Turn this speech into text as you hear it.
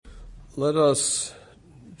Let us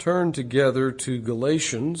turn together to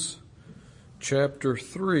Galatians chapter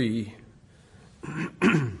 3.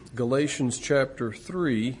 Galatians chapter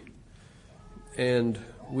 3, and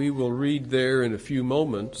we will read there in a few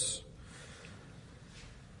moments.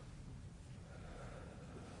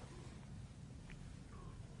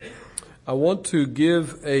 I want to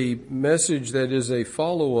give a message that is a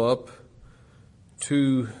follow-up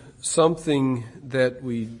to something that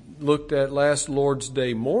we looked at last Lord's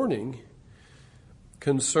Day morning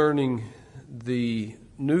concerning the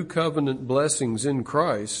new covenant blessings in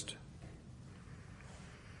Christ.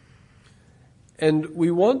 And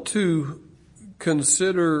we want to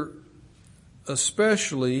consider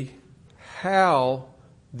especially how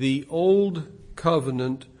the old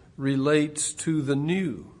covenant relates to the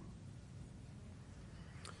new.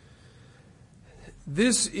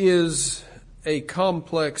 This is a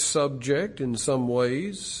complex subject in some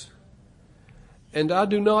ways, and I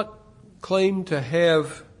do not claim to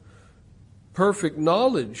have perfect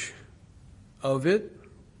knowledge of it.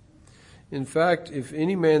 In fact, if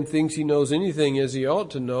any man thinks he knows anything as he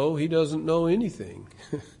ought to know, he doesn't know anything.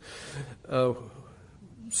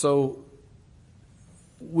 So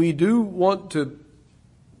we do want to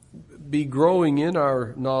be growing in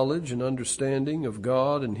our knowledge and understanding of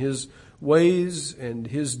God and His ways and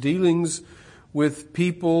His dealings with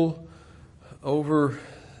people over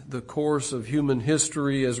the course of human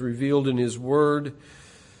history as revealed in His Word.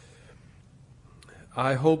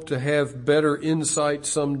 I hope to have better insight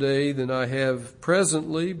someday than I have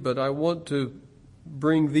presently, but I want to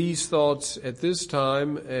bring these thoughts at this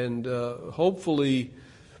time and hopefully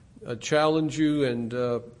challenge you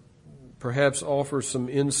and perhaps offer some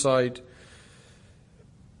insight.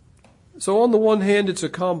 So on the one hand, it's a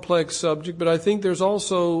complex subject, but I think there's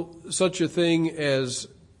also such a thing as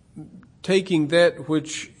taking that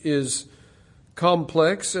which is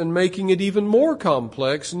complex and making it even more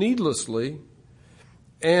complex needlessly.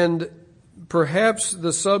 And perhaps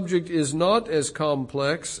the subject is not as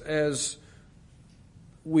complex as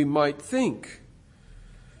we might think.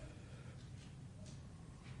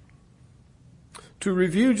 To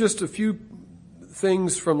review just a few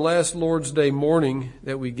things from last Lord's Day morning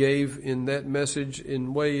that we gave in that message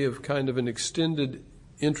in way of kind of an extended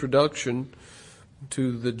introduction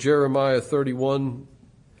to the Jeremiah 31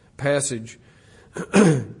 passage.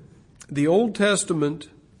 The Old Testament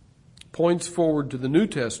points forward to the New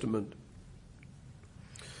Testament.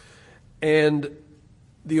 And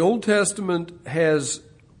the Old Testament has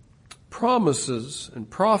promises and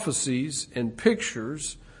prophecies and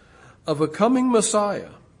pictures of a coming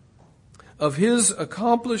Messiah, of His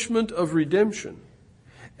accomplishment of redemption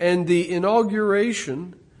and the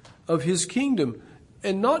inauguration of His kingdom.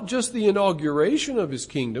 And not just the inauguration of His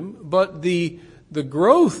kingdom, but the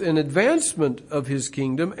growth and advancement of His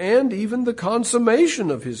kingdom and even the consummation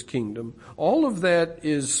of His kingdom. All of that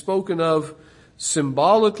is spoken of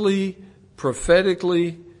symbolically,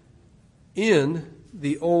 prophetically in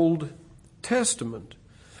the Old Testament.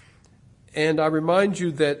 And I remind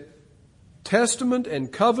you that testament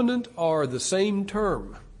and covenant are the same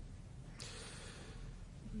term.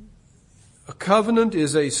 A covenant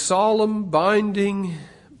is a solemn, binding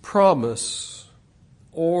promise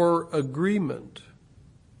or agreement.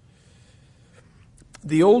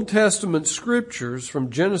 The Old Testament scriptures from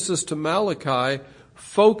Genesis to Malachi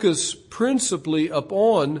focus principally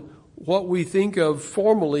upon what we think of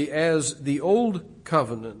formally as the Old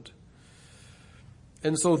Covenant.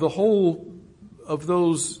 And so the whole of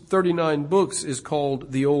those 39 books is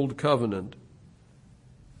called the Old Covenant.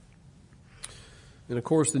 And of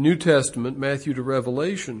course, the New Testament, Matthew to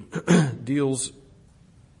Revelation, deals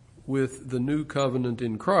with the new covenant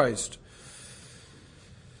in Christ.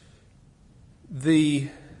 The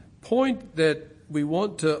point that we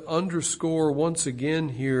want to underscore once again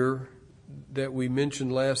here that we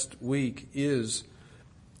mentioned last week is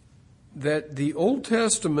that the Old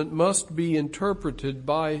Testament must be interpreted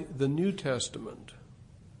by the New Testament.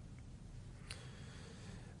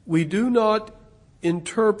 We do not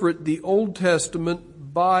interpret the Old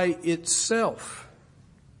Testament by itself.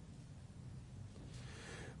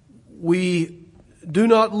 We do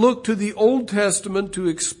not look to the Old Testament to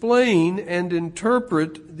explain and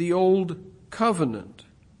interpret the Old Covenant.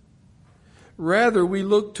 Rather, we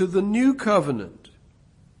look to the New Covenant.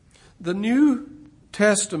 The New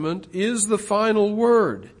Testament is the final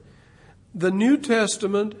word. The New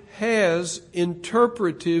Testament has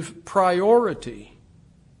interpretive priority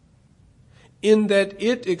in that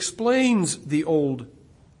it explains the Old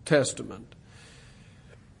Testament.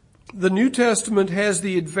 The New Testament has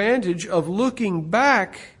the advantage of looking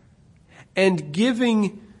back and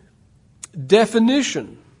giving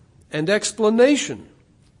definition and explanation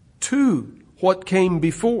to what came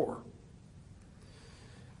before.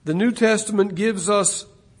 The New Testament gives us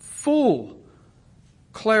full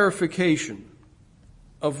clarification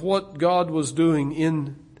of what God was doing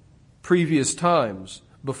in previous times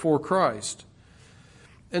before Christ.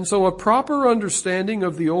 And so a proper understanding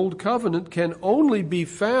of the Old Covenant can only be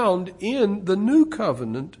found in the New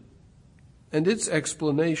Covenant and its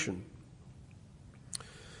explanation.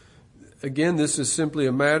 Again, this is simply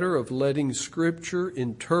a matter of letting Scripture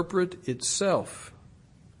interpret itself.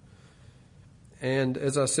 And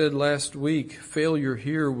as I said last week, failure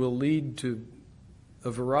here will lead to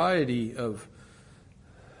a variety of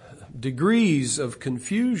degrees of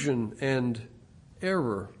confusion and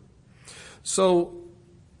error. So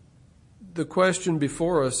the question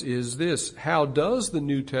before us is this: how does the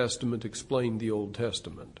New Testament explain the Old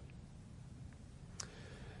Testament?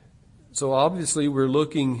 So obviously we're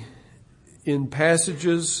looking in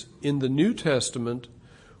passages in the New Testament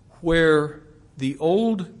where the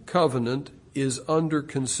Old Covenant is under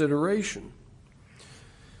consideration.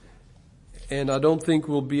 And I don't think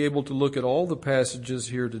we'll be able to look at all the passages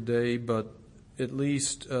here today, but at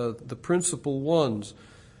least the principal ones.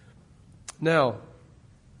 Now,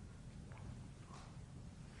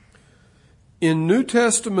 in New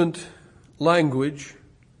Testament language,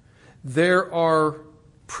 there are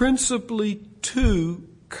principally two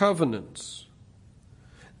covenants.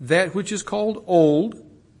 That which is called old,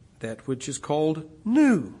 that which is called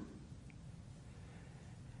new.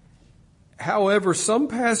 However, some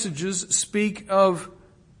passages speak of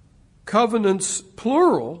covenants,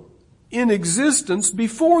 plural, in existence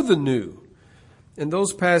before the new. And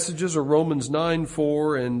those passages are Romans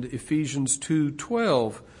 9:4 and Ephesians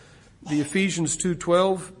 2:12. The Ephesians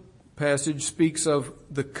 2:12 passage speaks of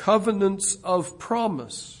the covenants of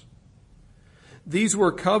promise. These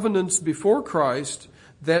were covenants before Christ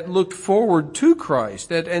that looked forward to Christ,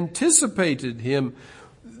 that anticipated Him.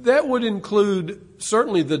 That would include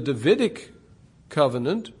certainly the Davidic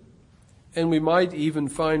covenant, and we might even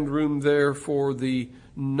find room there for the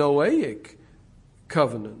Noahic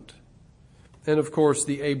covenant, and of course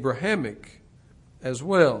the Abrahamic as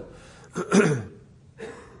well.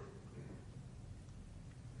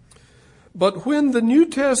 But when the New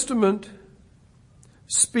Testament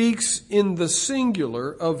speaks in the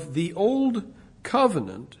singular of the Old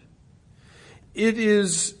Covenant, it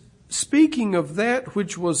is speaking of that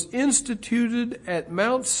which was instituted at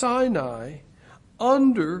Mount Sinai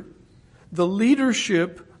under the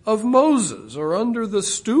leadership of Moses, or under the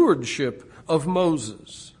stewardship of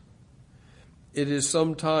Moses. It is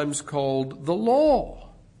sometimes called the law,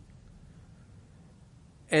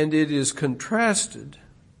 and it is contrasted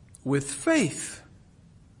with faith,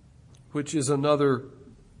 which is another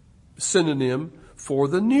synonym for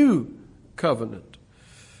the new covenant.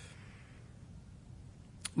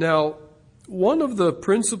 Now, one of the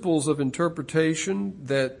principles of interpretation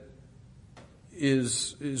that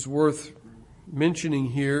is worth mentioning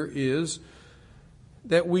here is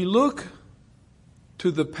that we look to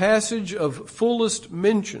the passage of fullest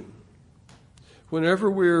mention whenever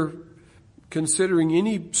we're considering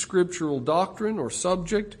any scriptural doctrine or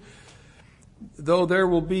subject, though there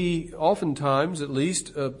will be oftentimes at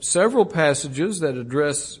least several passages that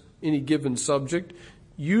address any given subject.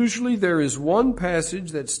 Usually there is one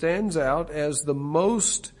passage that stands out as the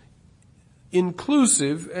most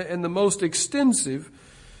inclusive and the most extensive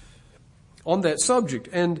on that subject.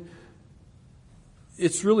 And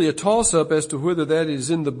it's really a toss-up as to whether that is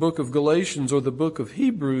in the book of Galatians or the book of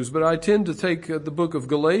Hebrews, but I tend to take the book of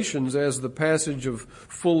Galatians as the passage of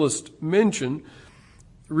fullest mention,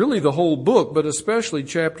 really the whole book, but especially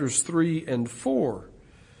chapters 3 and 4.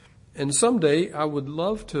 And someday I would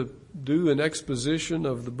love to do an exposition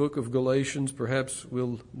of the book of Galatians. Perhaps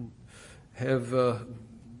we'll have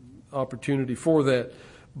opportunity for that.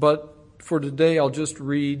 But for today, I'll just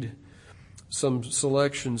read some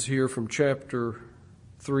selections here from chapter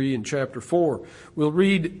 3 and chapter 4. We'll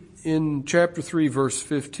read in chapter 3, verse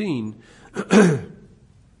 15.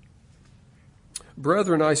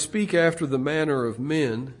 Brethren, I speak after the manner of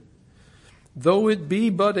men. Though it be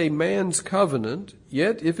but a man's covenant,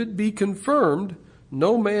 yet if it be confirmed,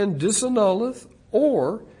 no man disannulleth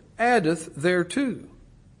or addeth thereto.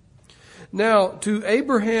 Now to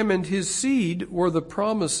Abraham and his seed were the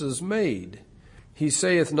promises made. He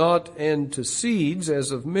saith not, and to seeds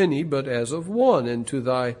as of many, but as of one, and to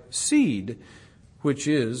thy seed, which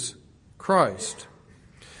is Christ.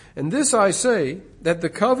 And this I say, that the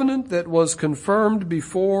covenant that was confirmed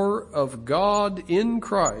before of God in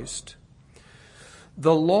Christ,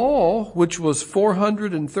 the law, which was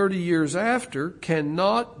 430 years after,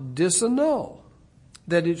 cannot disannul.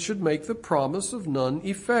 that it should make the promise of none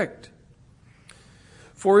effect.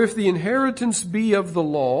 For if the inheritance be of the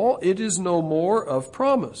law, it is no more of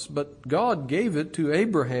promise, but God gave it to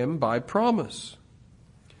Abraham by promise.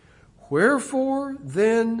 Wherefore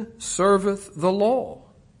then serveth the law?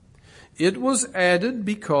 It was added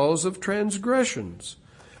because of transgressions,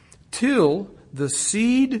 till the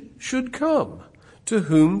seed should come, to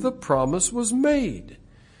whom the promise was made.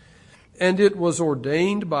 And it was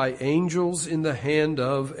ordained by angels in the hand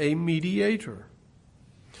of a mediator.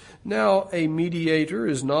 Now, a mediator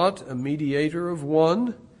is not a mediator of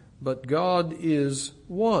one, but God is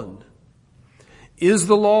one. Is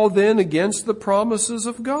the law then against the promises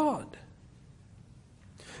of God?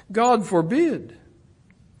 God forbid.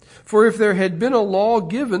 For if there had been a law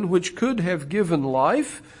given which could have given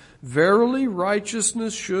life, verily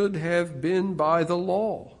righteousness should have been by the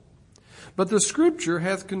law. But the Scripture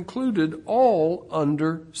hath concluded all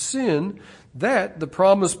under sin, that the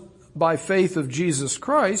promise by faith of Jesus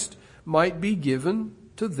Christ might be given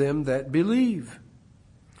to them that believe.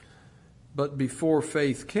 But before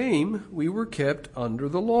faith came, we were kept under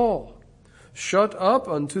the law, shut up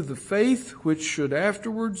unto the faith which should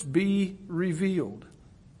afterwards be revealed.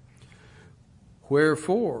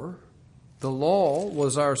 Wherefore, the law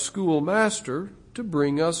was our schoolmaster to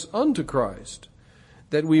bring us unto Christ,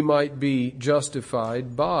 that we might be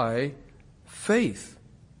justified by faith.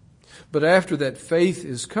 But after that faith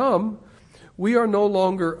is come, we are no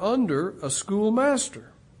longer under a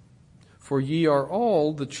schoolmaster. For ye are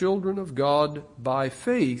all the children of God by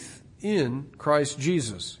faith in Christ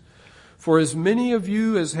Jesus. For as many of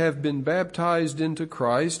you as have been baptized into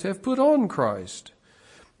Christ have put on Christ.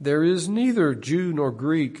 There is neither Jew nor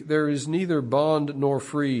Greek, there is neither bond nor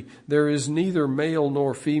free, there is neither male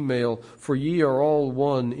nor female, for ye are all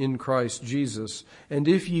one in Christ Jesus. And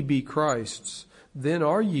if ye be Christ's, then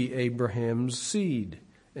are ye Abraham's seed,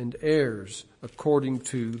 and heirs according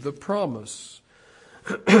to the promise.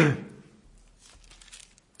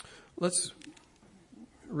 Let's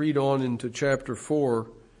read on into chapter 4,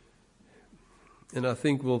 and I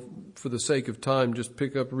think we'll, for the sake of time, just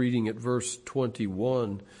pick up reading at verse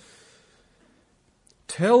 21.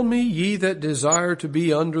 Tell me, ye that desire to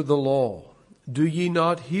be under the law, do ye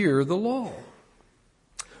not hear the law?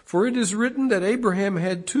 For it is written that Abraham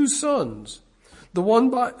had two sons, the one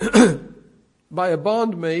by by a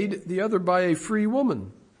bondmaid, the other by a free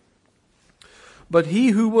woman. But he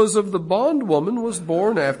who was of the bondwoman was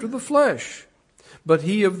born after the flesh, but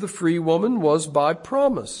he of the free woman was by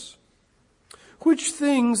promise. Which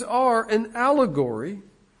things are an allegory,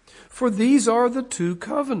 for these are the two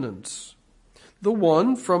covenants. The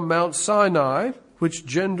one from Mount Sinai, which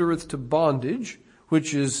gendereth to bondage,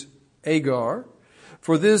 which is Agar.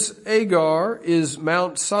 For this Agar is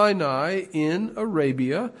Mount Sinai in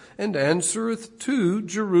Arabia, and answereth to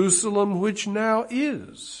Jerusalem, which now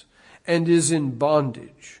is, and is in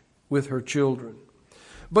bondage with her children.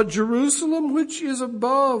 But Jerusalem, which is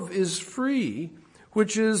above, is free,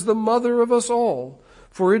 which is the mother of us all.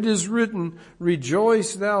 For it is written,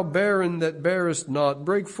 Rejoice, thou barren that bearest not.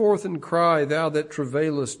 Break forth and cry, thou that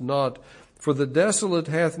travailest not. For the desolate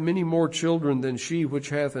hath many more children than she which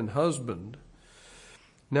hath an husband.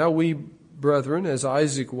 Now we, brethren, as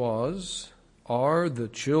Isaac was, are the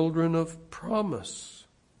children of promise.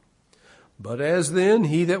 But as then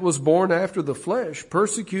he that was born after the flesh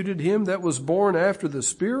persecuted him that was born after the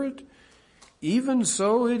Spirit, even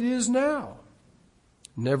so it is now.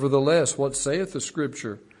 Nevertheless, what saith the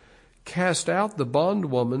Scripture? Cast out the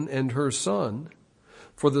bondwoman and her son,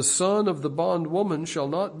 for the son of the bondwoman shall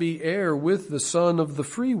not be heir with the son of the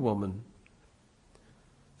free woman.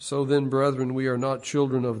 So then, brethren, we are not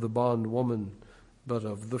children of the bondwoman, but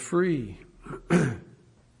of the free.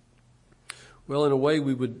 Well, in a way,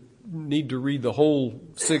 we would need to read the whole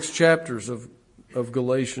 6 chapters of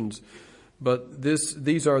Galatians. But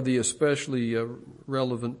these are the especially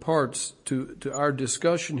relevant parts to our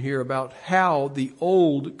discussion here about how the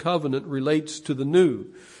old covenant relates to the new.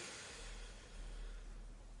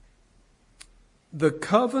 The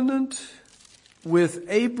covenant with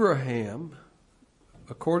Abraham,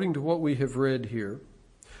 according to what we have read here,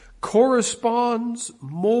 corresponds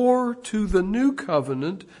more to the new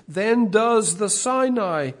covenant than does the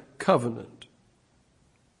Sinai covenant.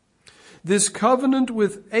 This covenant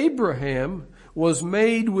with Abraham was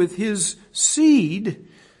made with his seed,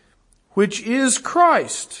 which is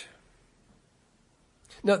Christ.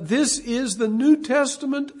 Now, this is the New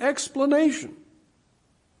Testament explanation.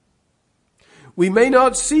 We may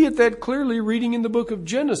not see it that clearly reading in the book of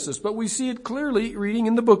Genesis, but we see it clearly reading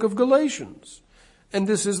in the book of Galatians. And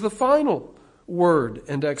this is the final word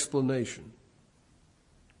and explanation.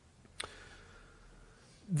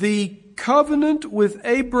 The covenant with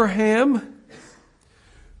Abraham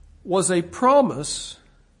was a promise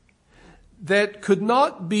that could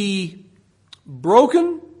not be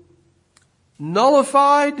broken,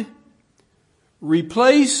 nullified,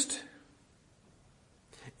 replaced.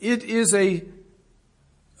 It is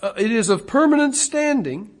of permanent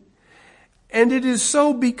standing, and it is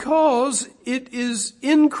so because it is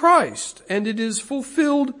in Christ, and it is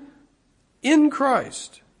fulfilled in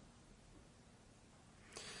Christ.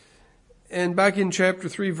 And back in chapter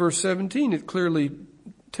 3, verse 17, it clearly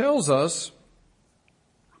tells us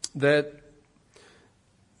that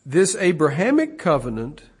this Abrahamic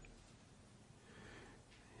covenant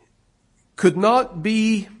could not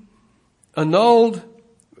be annulled,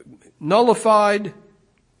 nullified,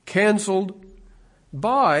 canceled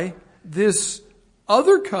by this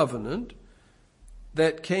other covenant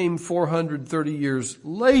that came 430 years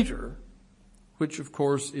later, which of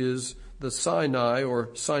course is the Sinai or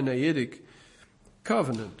Sinaitic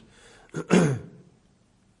covenant.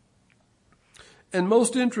 And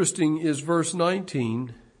most interesting is verse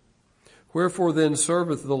 19, wherefore then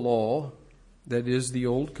serveth the law, that is the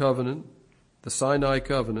old covenant, the Sinai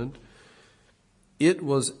covenant, it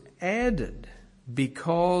was added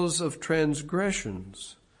because of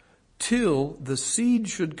transgressions, till the seed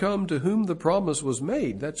should come to whom the promise was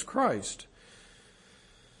made. That's Christ.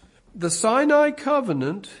 The Sinai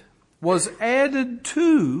covenant was added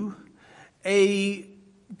to a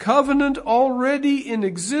covenant already in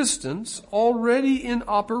existence, already in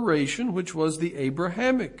operation, which was the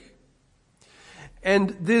Abrahamic.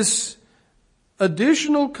 And this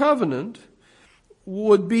additional covenant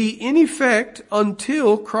would be in effect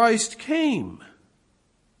until Christ came.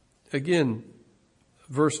 Again,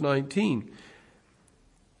 verse 19.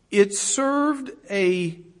 It served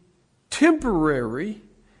a temporary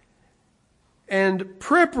and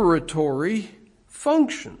preparatory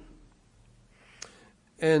function.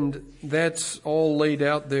 And that's all laid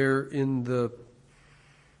out there in the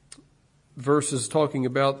verses talking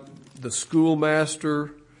about the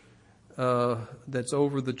schoolmaster that's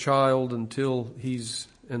over the child until he's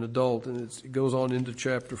an adult. And it goes on into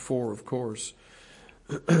chapter 4, of course.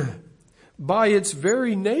 By its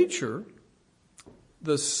very nature,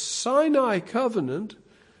 the Sinai covenant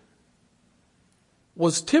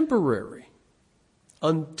was temporary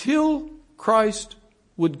until Christ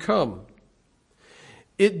would come.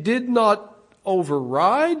 It did not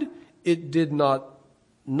override, it did not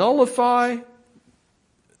nullify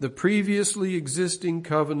the previously existing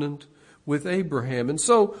covenant with Abraham. And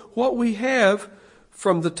so what we have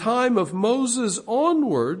from the time of Moses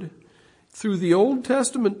onward through the Old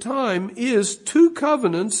Testament time is two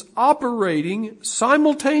covenants operating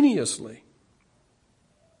simultaneously,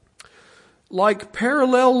 like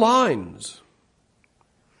parallel lines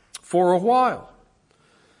for a while.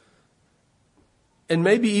 And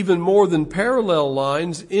maybe even more than parallel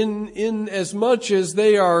lines in as much as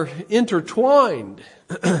they are intertwined.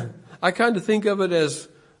 I kind of think of it as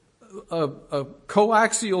a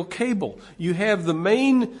coaxial cable. You have the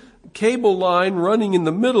main cable line running in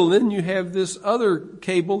the middle, then you have this other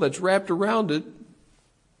cable that's wrapped around it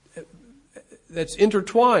that's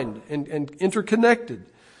intertwined and interconnected.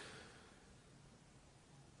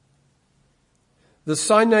 The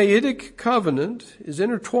Sinaitic covenant is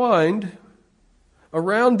intertwined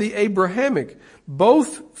around the Abrahamic.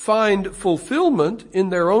 Both find fulfillment in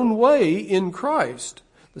their own way in Christ.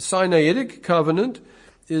 The Sinaitic covenant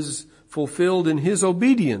is fulfilled in his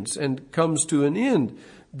obedience and comes to an end.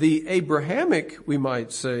 The Abrahamic, we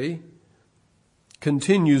might say,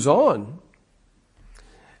 continues on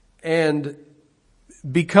and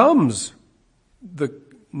becomes the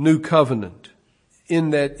new covenant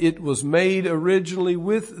in that it was made originally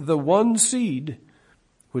with the one seed,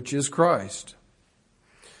 which is Christ.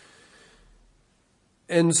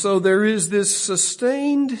 And so there is this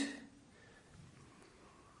sustained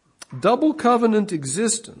double covenant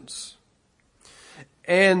existence.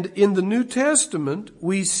 And in the New Testament,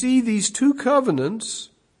 we see these two covenants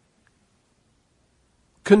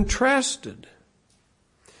contrasted.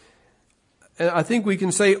 And I think we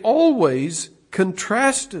can say always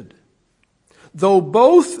contrasted. Though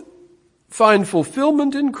both find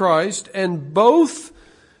fulfillment in Christ and both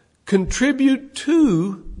contribute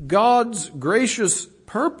to God's gracious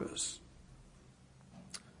purpose,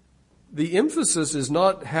 the emphasis is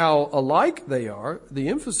not how alike they are. The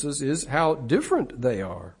emphasis is how different they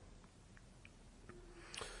are.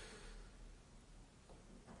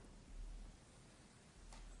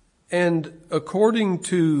 And according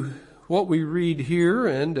to what we read here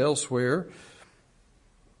and elsewhere,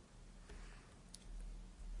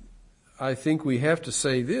 I think we have to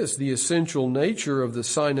say this: the essential nature of the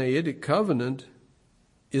Sinaitic covenant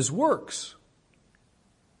is works.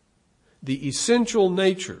 The essential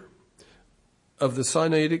nature of the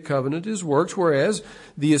Sinaitic covenant is works, whereas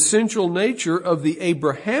the essential nature of the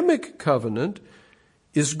Abrahamic covenant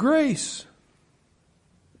is grace.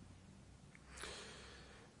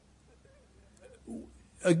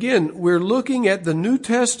 Again, we're looking at the New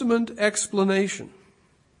Testament explanation.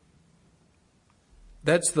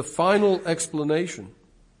 That's the final explanation.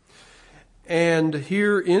 And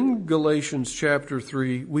here in Galatians chapter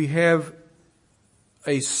 3, we have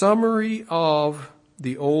a summary of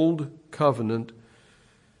the Old Covenant,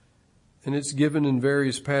 and it's given in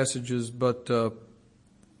various passages, but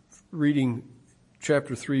reading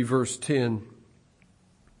chapter 3, verse 10,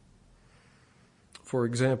 for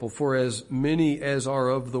example, for as many as are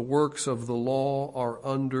of the works of the law are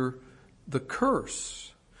under the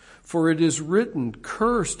curse. For it is written,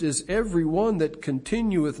 cursed is every one that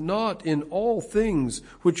continueth not in all things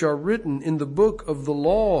which are written in the book of the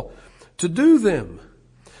law to do them.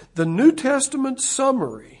 The New Testament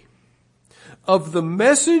summary of the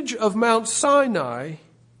message of Mount Sinai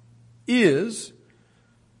is,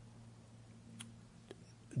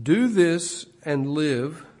 do this and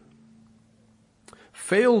live,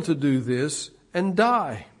 fail to do this and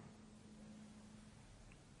die.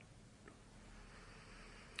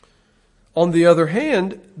 On the other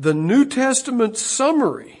hand, the New Testament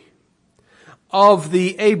summary of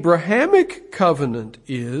the Abrahamic covenant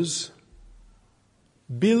is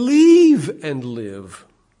believe and live.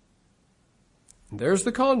 And there's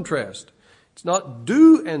the contrast. It's not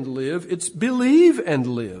do and live, it's believe and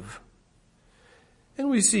live. And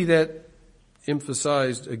we see that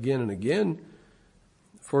emphasized again and again.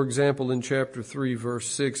 For example, in chapter 3, verse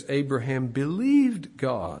 6, Abraham believed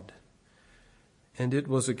God, and it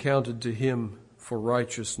was accounted to him for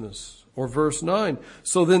righteousness. Or verse 9,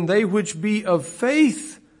 so then they which be of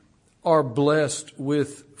faith are blessed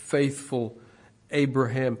with faithful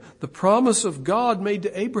Abraham. The promise of God made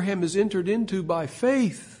to Abraham is entered into by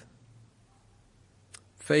faith.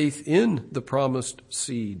 Faith in the promised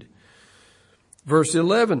seed. Verse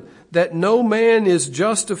 11, that no man is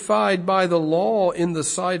justified by the law in the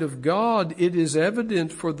sight of God, it is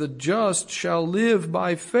evident, for the just shall live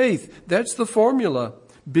by faith. That's the formula.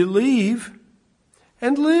 Believe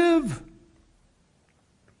and live.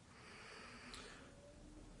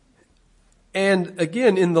 And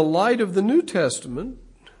again, in the light of the New Testament,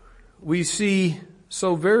 we see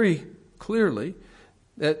so very clearly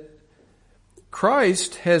that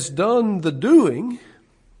Christ has done the doing.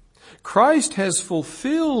 Christ has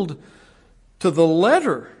fulfilled to the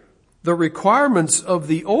letter the requirements of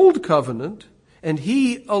the old covenant, and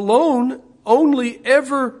he alone only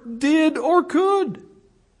ever did or could.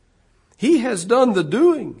 He has done the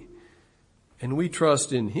doing, and we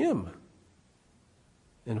trust in him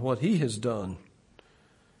and what he has done.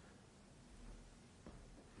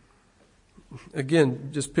 Again,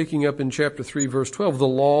 just picking up in chapter 3, verse 12, the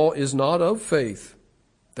law is not of faith.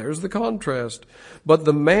 There's the contrast. But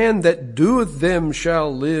the man that doeth them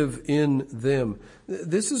shall live in them.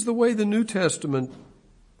 This is the way the New Testament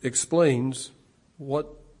explains what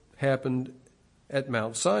happened at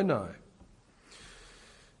Mount Sinai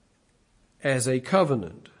as a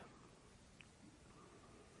covenant.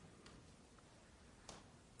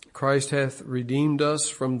 Christ hath redeemed us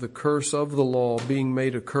from the curse of the law, being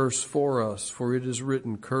made a curse for us. For it is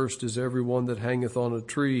written, cursed is every one that hangeth on a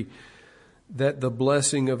tree, that the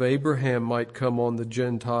blessing of Abraham might come on the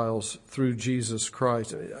Gentiles through Jesus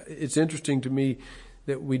Christ. It's interesting to me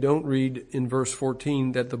that we don't read in verse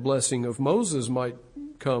 14 that the blessing of Moses might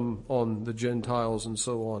come on the Gentiles and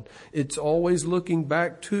so on. It's always looking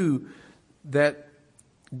back to that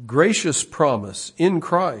gracious promise in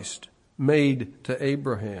Christ made to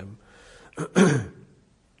Abraham.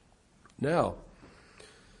 Now,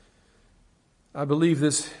 I believe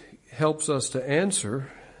this helps us to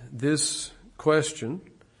answer this question.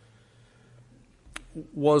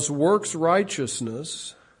 Was works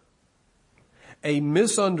righteousness a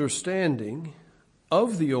misunderstanding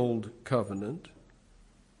of the old covenant,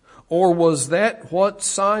 or was that what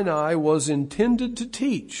Sinai was intended to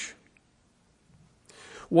teach?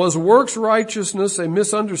 Was works righteousness a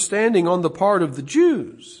misunderstanding on the part of the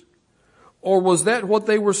Jews, or was that what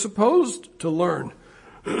they were supposed to learn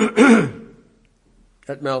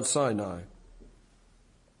at Mount Sinai?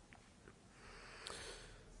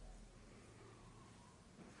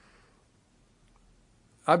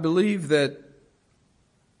 I believe that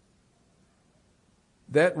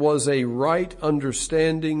was a right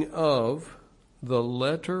understanding of the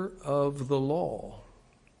letter of the law.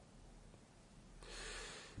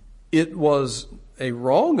 It was a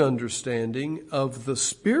wrong understanding of the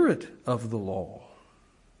spirit of the law.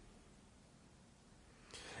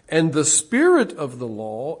 And the spirit of the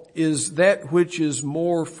law is that which is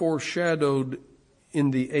more foreshadowed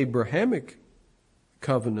in the Abrahamic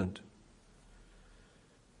covenant.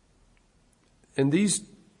 And these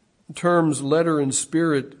terms, letter and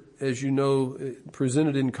spirit, as you know,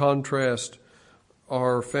 presented in contrast,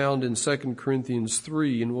 are found in 2 Corinthians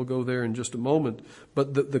 3, and we'll go there in just a moment.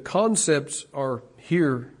 But the concepts are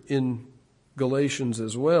here in Galatians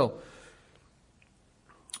as well.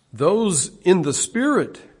 Those in the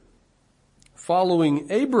Spirit, following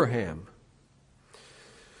Abraham,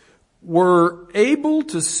 were able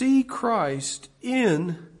to see Christ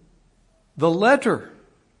in the letter,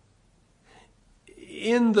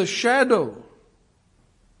 in the shadow,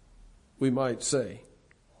 we might say.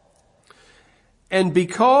 And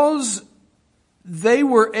because they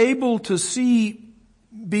were able to see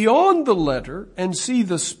beyond the letter and see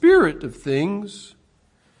the spirit of things,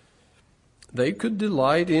 they could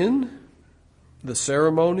delight in the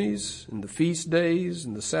ceremonies and the feast days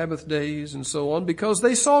and the Sabbath days and so on, because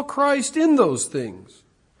they saw Christ in those things.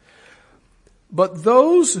 But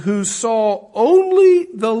those who saw only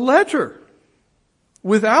the letter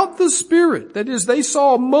without the spirit, that is, they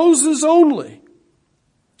saw Moses only,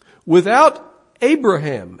 without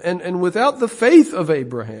Abraham and without the faith of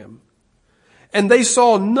Abraham, and they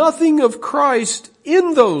saw nothing of Christ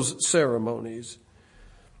in those ceremonies,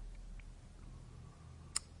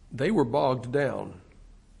 they were bogged down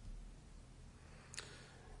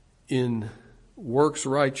in works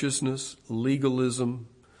righteousness, legalism,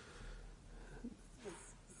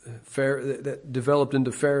 that developed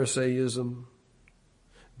into Pharisaism.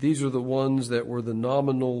 These are the ones that were the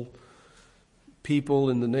nominal people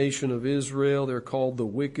in the nation of Israel. They're called the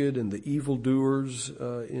wicked and the evildoers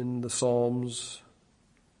in the Psalms.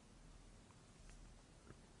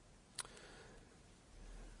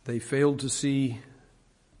 They failed to see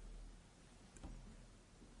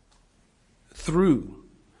through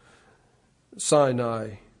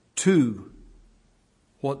Sinai to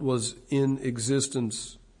what was in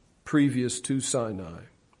existence previous to Sinai.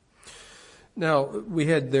 Now, we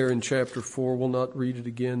had there in chapter 4, we'll not read it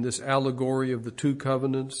again, this allegory of the two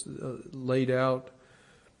covenants laid out,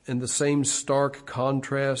 and the same stark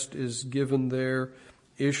contrast is given there.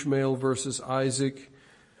 Ishmael versus Isaac,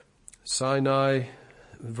 Sinai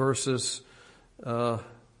versus,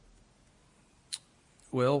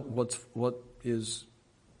 what is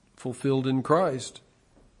fulfilled in Christ.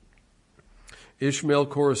 Ishmael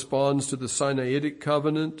corresponds to the Sinaitic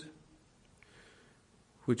covenant,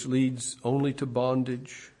 which leads only to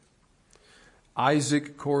bondage.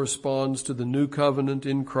 Isaac corresponds to the new covenant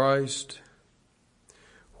in Christ,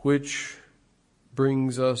 which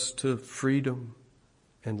brings us to freedom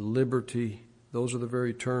and liberty. Those are the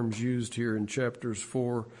very terms used here in chapters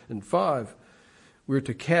 4 and 5. We're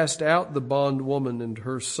to cast out the bondwoman and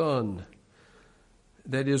her son.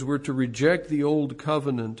 That is, we're to reject the old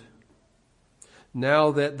covenant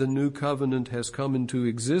now that the new covenant has come into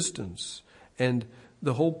existence. And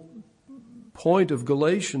the whole point of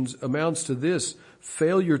Galatians amounts to this: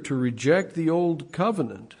 failure to reject the old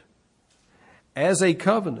covenant as a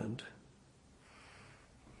covenant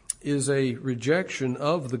is a rejection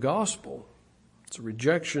of the gospel. It's a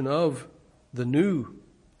rejection of the new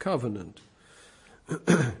covenant.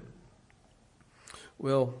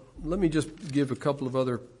 Well, let me just give a couple of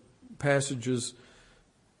other passages.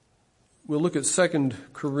 We'll look at 2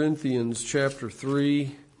 Corinthians chapter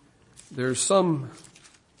 3. There's some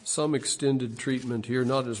extended treatment here,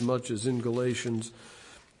 not as much as in Galatians,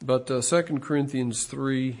 but 2 Corinthians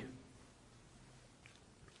 3,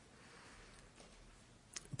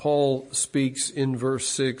 Paul speaks in verse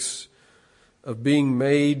 6 of being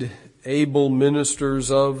made able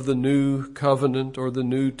ministers of the new covenant or the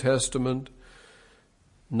New Testament.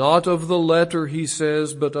 Not of the letter, he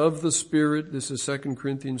says, but of the Spirit. This is 2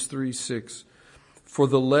 Corinthians 3:6. For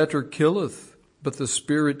the letter killeth, but the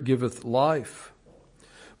Spirit giveth life.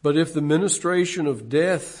 But if the ministration of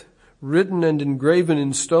death, written and engraven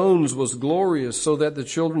in stones, was glorious, so that the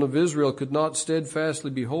children of Israel could not steadfastly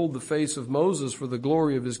behold the face of Moses for the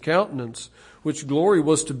glory of his countenance, which glory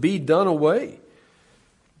was to be done away,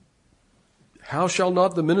 how shall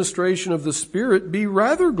not the ministration of the Spirit be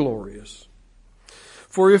rather glorious?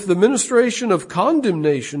 For if the ministration of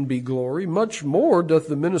condemnation be glory, much more doth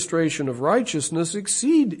the ministration of righteousness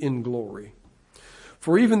exceed in glory.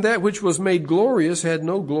 For even that which was made glorious had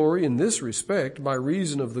no glory in this respect, by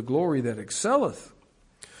reason of the glory that excelleth.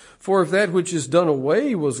 For if that which is done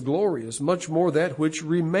away was glorious, much more that which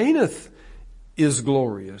remaineth is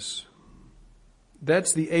glorious.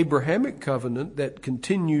 That's the Abrahamic covenant that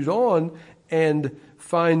continued on and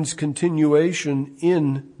finds continuation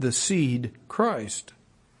in the seed, Christ.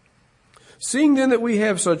 Seeing then that we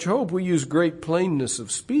have such hope, we use great plainness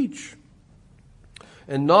of speech,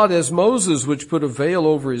 and not as Moses, which put a veil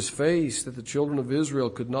over his face, that the children of Israel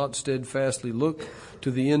could not steadfastly look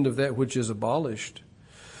to the end of that which is abolished.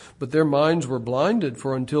 But their minds were blinded,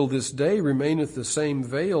 for until this day remaineth the same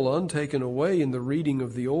veil untaken away in the reading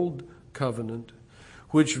of the old covenant,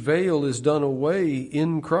 which veil is done away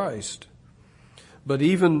in Christ. But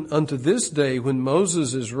even unto this day, when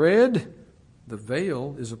Moses is read, the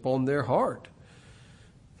veil is upon their heart.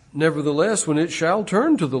 Nevertheless, when it shall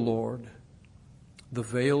turn to the Lord, the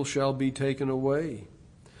veil shall be taken away.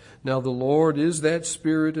 Now the Lord is that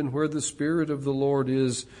Spirit, and where the Spirit of the Lord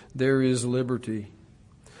is, there is liberty.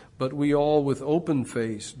 But we all with open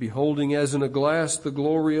face, beholding as in a glass the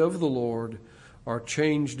glory of the Lord, are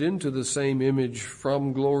changed into the same image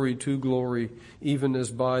from glory to glory, even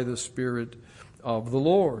as by the Spirit of the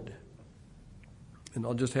Lord. And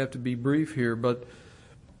I'll just have to be brief here, but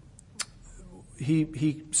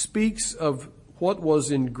he speaks of what was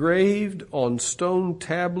engraved on stone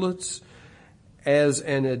tablets as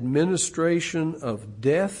an administration of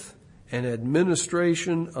death, an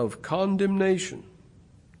administration of condemnation.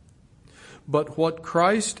 But what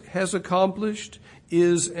Christ has accomplished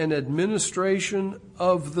is an administration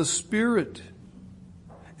of the Spirit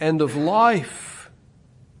and of life.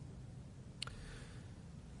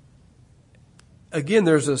 Again,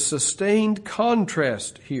 there's a sustained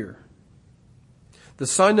contrast here. The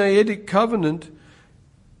Sinaitic covenant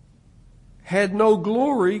had no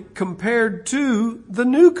glory compared to the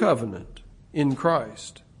new covenant in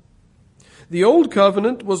Christ. The old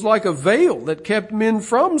covenant was like a veil that kept men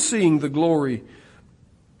from seeing the glory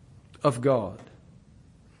of God.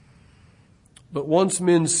 But once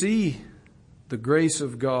men see the grace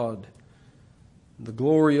of God, the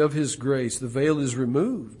glory of His grace, the veil is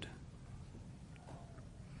removed.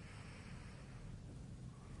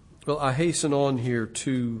 Well, I hasten on here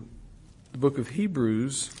to the book of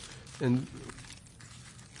Hebrews, and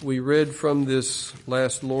we read from this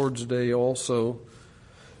last Lord's Day also,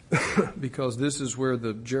 because this is where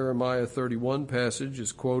the Jeremiah 31 passage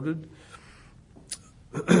is quoted.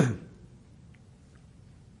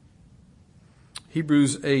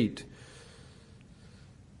 Hebrews 8.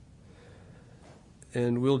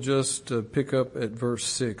 And we'll just pick up at verse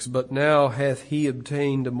 6. But now hath he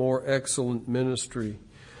obtained a more excellent ministry,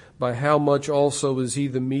 by how much also is he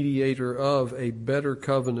the mediator of a better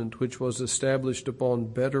covenant, which was established upon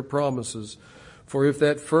better promises. For if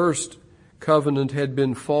that first covenant had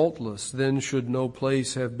been faultless, then should no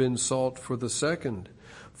place have been sought for the second.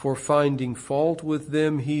 For finding fault with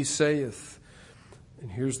them, he saith,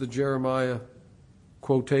 and here's the Jeremiah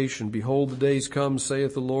quotation, Behold, the days come,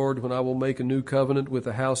 saith the Lord, when I will make a new covenant with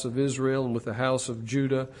the house of Israel and with the house of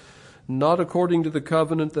Judah, not according to the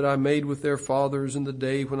covenant that I made with their fathers in the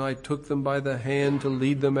day when I took them by the hand to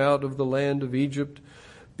lead them out of the land of Egypt,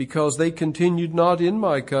 because they continued not in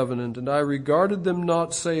my covenant, and I regarded them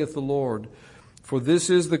not, saith the Lord. For this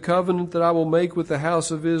is the covenant that I will make with the house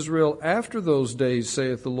of Israel after those days,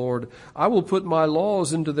 saith the Lord. I will put my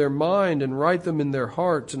laws into their mind and write them in their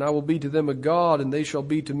hearts, and I will be to them a God, and they shall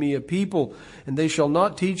be to me a people. And they shall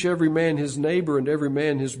not teach every man his neighbor and every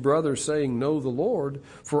man his brother, saying, Know the Lord,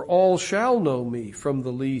 for all shall know me, from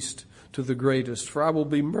the least to the greatest. For I will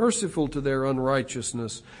be merciful to their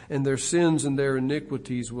unrighteousness, and their sins and their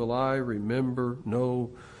iniquities will I remember no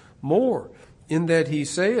more. In that he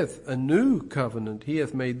saith, A new covenant he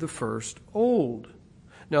hath made the first old.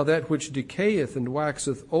 Now that which decayeth and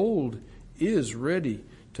waxeth old is ready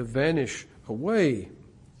to vanish away.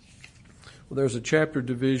 Well, there's a chapter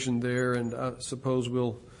division there, and I suppose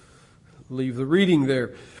we'll leave the reading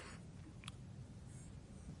there.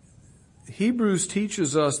 Hebrews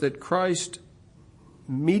teaches us that Christ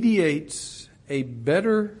mediates a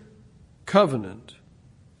better covenant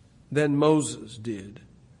than Moses did.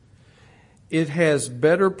 It has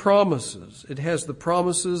better promises. It has the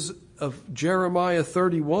promises of Jeremiah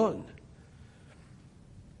 31.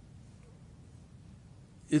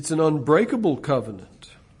 It's an unbreakable covenant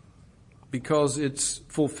because it's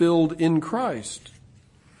fulfilled in Christ.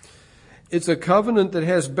 It's a covenant that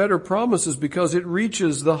has better promises because it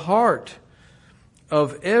reaches the heart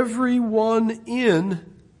of everyone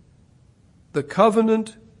in the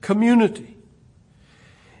covenant community.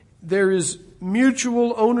 There is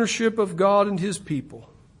mutual ownership of God and His people.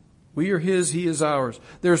 We are His, He is ours.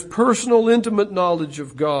 There's personal, intimate knowledge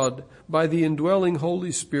of God by the indwelling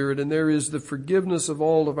Holy Spirit, and there is the forgiveness of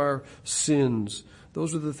all of our sins.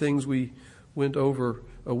 Those are the things we went over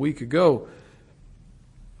a week ago.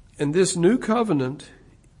 And this new covenant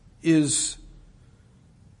is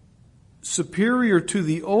superior to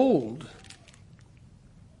the old.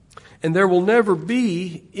 And there will never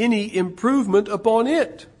be any improvement upon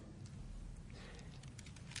it.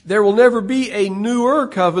 There will never be a newer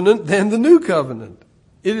covenant than the new covenant.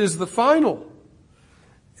 It is the final.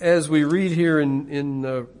 As we read here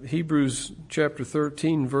in Hebrews chapter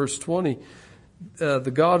 13, verse 20,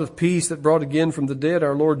 the God of peace that brought again from the dead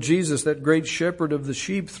our Lord Jesus, that great shepherd of the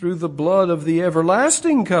sheep, through the blood of the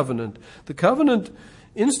everlasting covenant. The covenant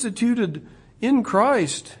instituted in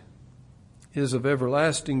Christ is of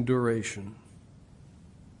everlasting duration.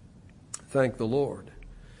 Thank the Lord.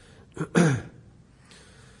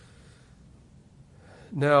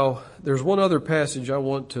 Now, there's one other passage I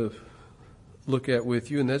want to look at with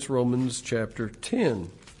you, and that's Romans chapter 10.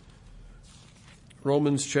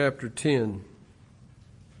 Romans chapter 10.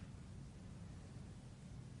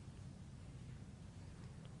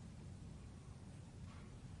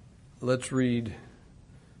 Let's read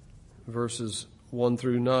verses 1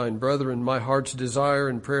 through 9. Brethren, my heart's desire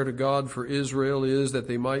and prayer to God for Israel is that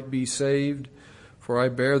they might be saved. For I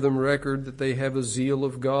bear them record that they have a zeal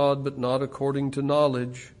of God, but not according to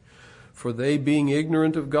knowledge. For they, being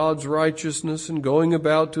ignorant of God's righteousness and going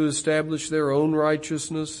about to establish their own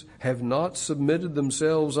righteousness, have not submitted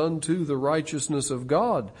themselves unto the righteousness of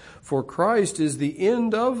God. For Christ is the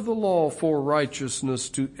end of the law for righteousness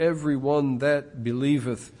to every one that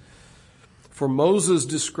believeth. For Moses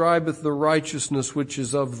describeth the righteousness which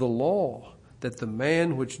is of the law, that the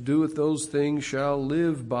man which doeth those things shall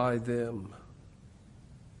live by them.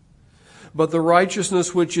 But the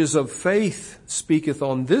righteousness which is of faith speaketh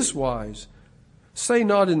on this wise, say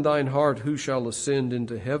not in thine heart, who shall ascend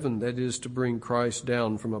into heaven, that is, to bring Christ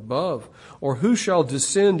down from above, or who shall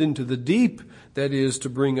descend into the deep, that is, to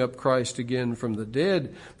bring up Christ again from the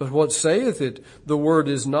dead. But what saith it? The word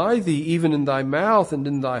is nigh thee, even in thy mouth and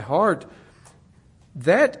in thy heart.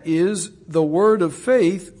 That is the word of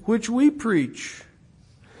faith which we preach.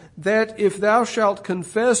 That if thou shalt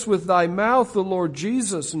confess with thy mouth the Lord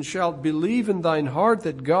Jesus, and shalt believe in thine heart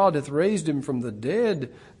that God hath raised him from the dead,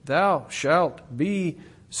 thou shalt be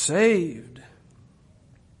saved.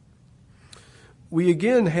 We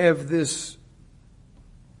again have this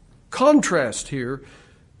contrast here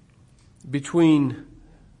between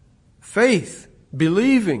faith,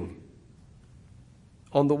 believing,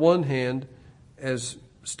 on the one hand, as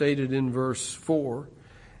stated in verse 4,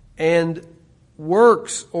 and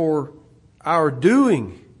works or our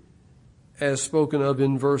doing as spoken of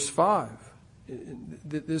in verse 5.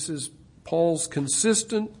 This is Paul's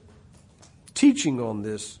consistent teaching on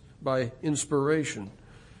this by inspiration.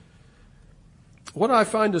 What I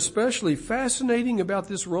find especially fascinating about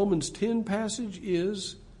this Romans 10 passage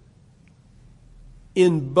is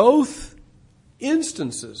in both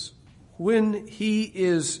instances when he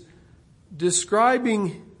is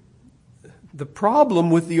describing the problem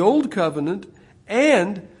with the old covenant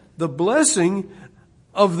and the blessing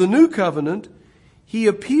of the new covenant, he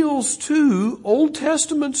appeals to Old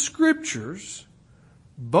Testament scriptures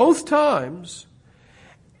both times.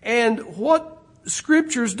 And what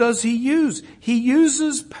scriptures does he use? He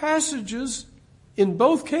uses passages in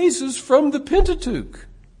both cases from the Pentateuch,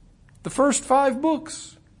 the first 5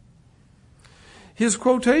 books. His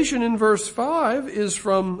quotation in verse 5 is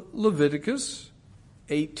from Leviticus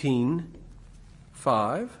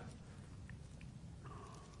 18:5.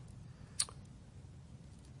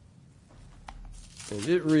 And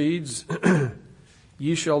it reads,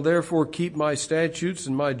 Ye shall therefore keep my statutes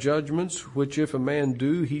and my judgments, which if a man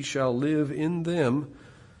do, he shall live in them.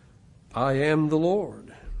 I am the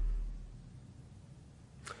Lord.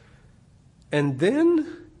 And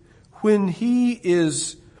then when he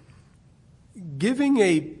is giving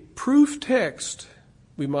a proof text,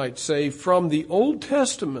 we might say, from the Old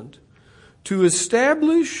Testament to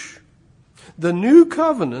establish the new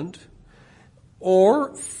covenant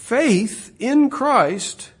or faith in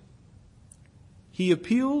Christ, he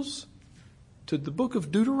appeals to the book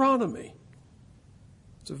of Deuteronomy.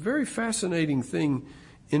 It's a very fascinating thing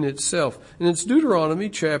in itself. And it's Deuteronomy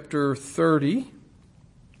chapter 30,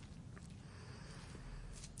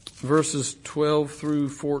 verses 12 through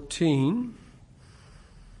 14.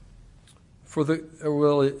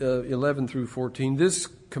 11 through 14. This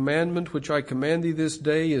commandment which I command thee this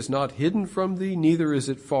day is not hidden from thee, neither is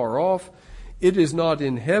it far off. It is not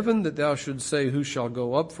in heaven that thou shouldst say, Who shall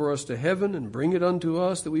go up for us to heaven and bring it unto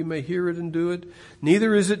us that we may hear it and do it?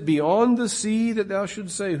 Neither is it beyond the sea that thou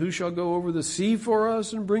shouldst say, Who shall go over the sea for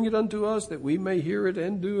us and bring it unto us that we may hear it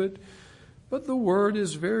and do it? But the word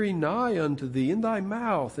is very nigh unto thee, in thy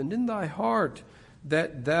mouth and in thy heart,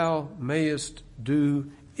 that thou mayest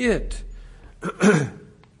do it.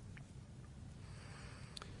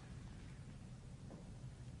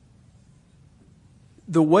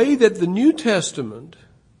 The way that the New Testament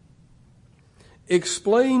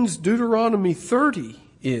explains Deuteronomy 30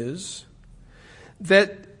 is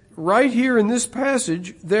that right here in this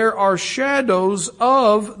passage, there are shadows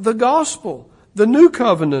of the gospel, the new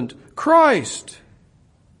covenant, Christ.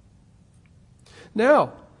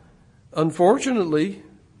 Now, unfortunately,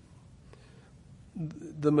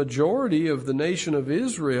 the majority of the nation of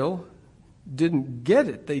Israel didn't get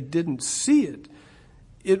it. They didn't see it.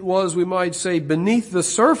 It was, we might say, beneath the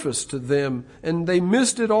surface to them, and they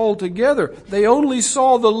missed it altogether. They only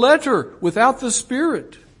saw the letter without the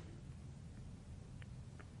spirit.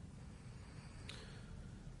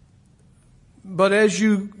 But as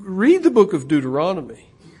you read the book of Deuteronomy,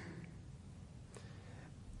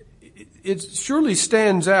 it surely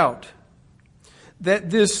stands out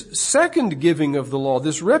that this second giving of the law,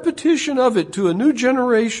 this repetition of it to a new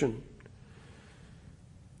generation,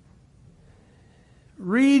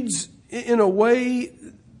 reads in a way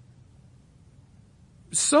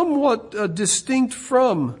somewhat distinct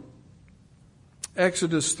from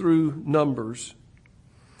Exodus through Numbers,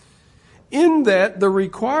 in that the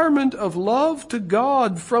requirement of love to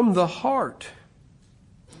God from the heart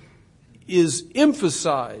is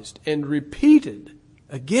emphasized and repeated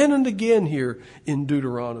again and again here in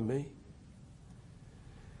Deuteronomy.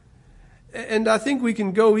 And I think we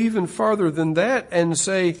can go even farther than that and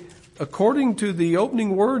say, according to the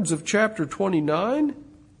opening words of chapter 29,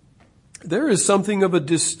 there is something of a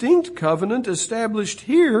distinct covenant established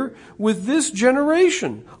here with this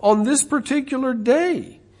generation on this particular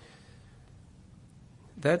day.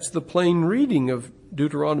 That's the plain reading of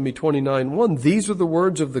Deuteronomy 29:1. These are the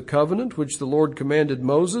words of the covenant which the Lord commanded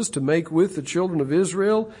Moses to make with the children of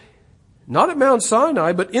Israel, not at Mount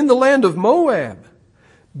Sinai, but in the land of Moab,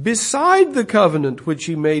 beside the covenant which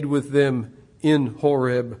he made with them in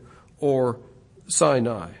Horeb or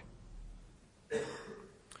Sinai.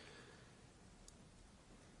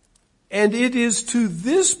 And it is to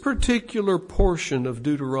this particular portion of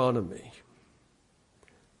Deuteronomy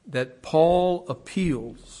that Paul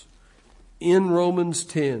appeals in Romans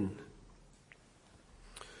 10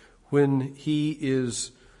 when he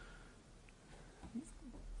is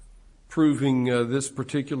proving this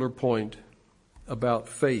particular point about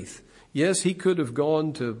faith. Yes, he could have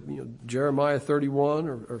gone to Jeremiah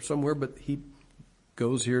 31 or somewhere, but he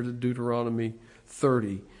goes here to Deuteronomy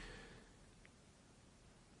 30.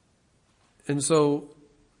 And so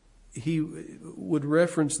he would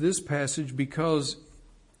reference this passage because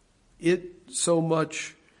it so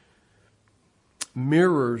much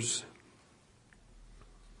mirrors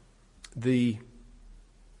the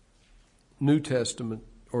New Testament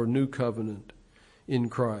or New Covenant in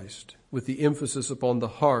Christ, with the emphasis upon the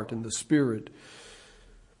heart and the spirit.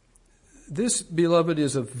 This, beloved,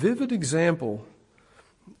 is a vivid example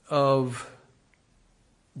of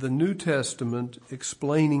the New Testament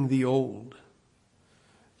explaining the Old.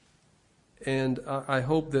 And I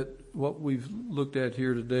hope that what we've looked at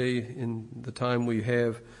here today in the time we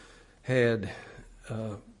have had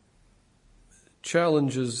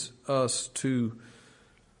challenges us to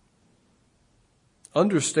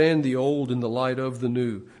understand the old in the light of the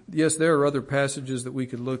new. Yes, there are other passages that we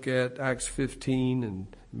could look at, Acts 15 and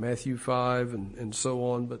Matthew 5 and so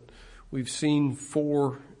on, but we've seen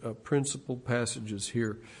four principal passages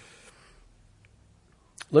here.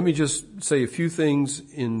 Let me just say a few things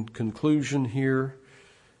in conclusion here,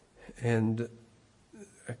 and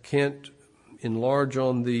I can't enlarge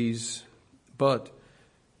on these, but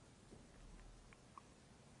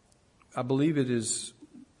I believe it is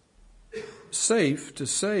safe to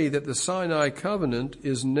say that the Sinai covenant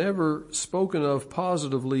is never spoken of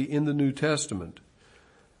positively in the New Testament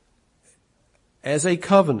as a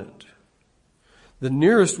covenant. The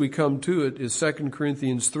nearest we come to it is 2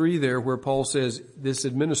 Corinthians 3 there, where Paul says this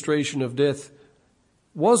administration of death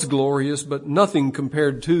was glorious, but nothing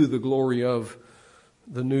compared to the glory of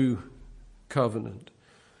the new covenant.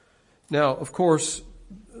 Now, of course,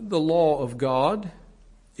 the law of God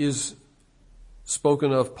is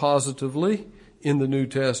spoken of positively in the New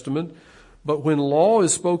Testament, but when law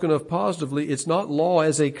is spoken of positively, it's not law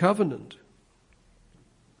as a covenant.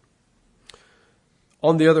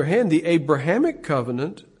 On the other hand, the Abrahamic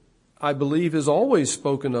covenant, I believe, is always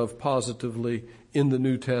spoken of positively in the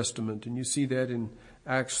New Testament. And you see that in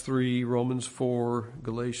Acts 3, Romans 4,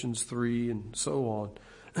 Galatians 3, and so on.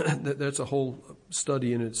 That's a whole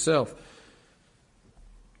study in itself.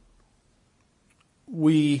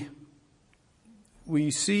 We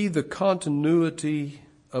see the continuity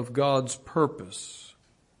of God's purpose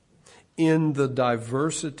in the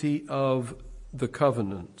diversity of the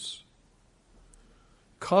covenants.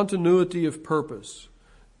 Continuity of purpose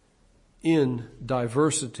in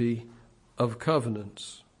diversity of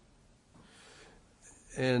covenants.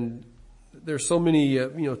 And there's so many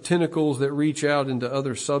tentacles that reach out into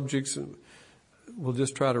other subjects. We'll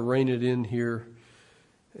just try to rein it in here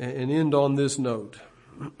and end on this note.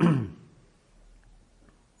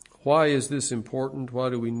 Why is this important?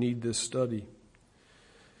 Why do we need this study?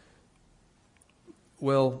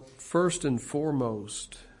 Well, first and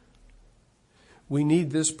foremost, we need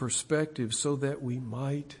this perspective so that we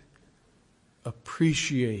might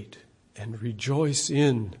appreciate and rejoice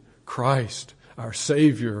in Christ, our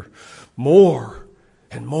Savior, more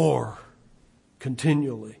and more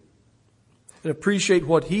continually. And appreciate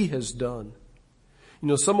what He has done.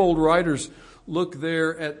 Some old writers look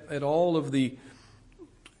there at all of the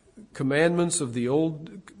commandments of the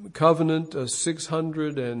old covenant,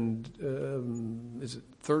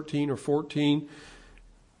 613 or 14,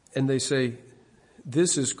 and they say,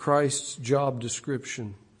 this is Christ's job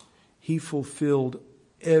description. He fulfilled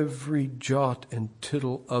every jot and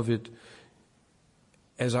tittle of it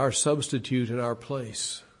as our substitute in our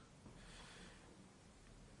place.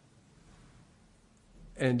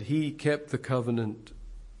 And He kept the covenant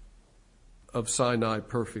of Sinai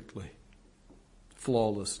perfectly,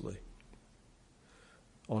 flawlessly,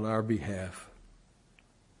 on our behalf.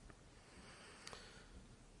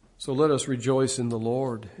 So let us rejoice in the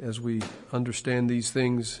Lord as we understand these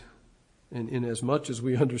things, and in as much as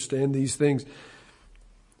we understand these things.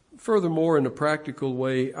 Furthermore, in a practical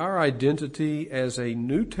way, our identity as a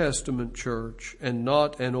New Testament church and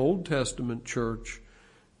not an Old Testament church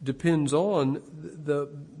depends on the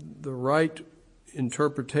right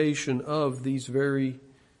interpretation of these very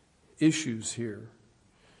issues here.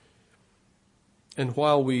 And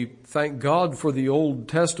while we thank God for the Old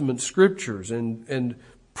Testament scriptures and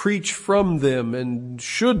preach from them and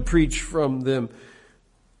should preach from them,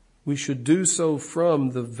 we should do so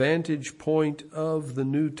from the vantage point of the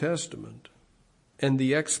New Testament and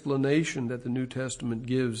the explanation that the New Testament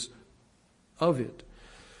gives of it.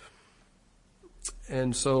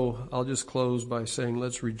 And so I'll just close by saying,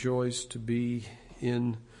 let's rejoice to be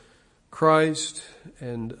in Christ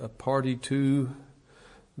and a party to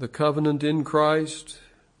the covenant in Christ,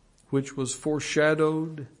 which was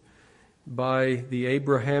foreshadowed by the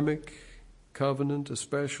Abrahamic covenant,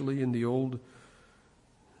 especially in the old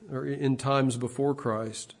or in times before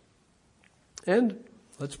Christ. And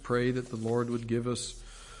let's pray that the Lord would give us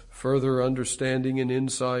further understanding and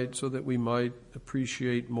insight so that we might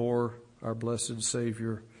appreciate more our blessed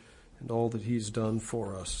Savior and all that He's done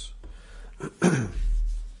for us.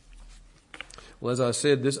 Well, as I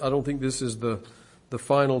said, I don't think this is the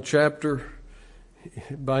final chapter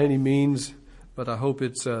by any means, but I hope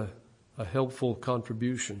it's a helpful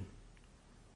contribution.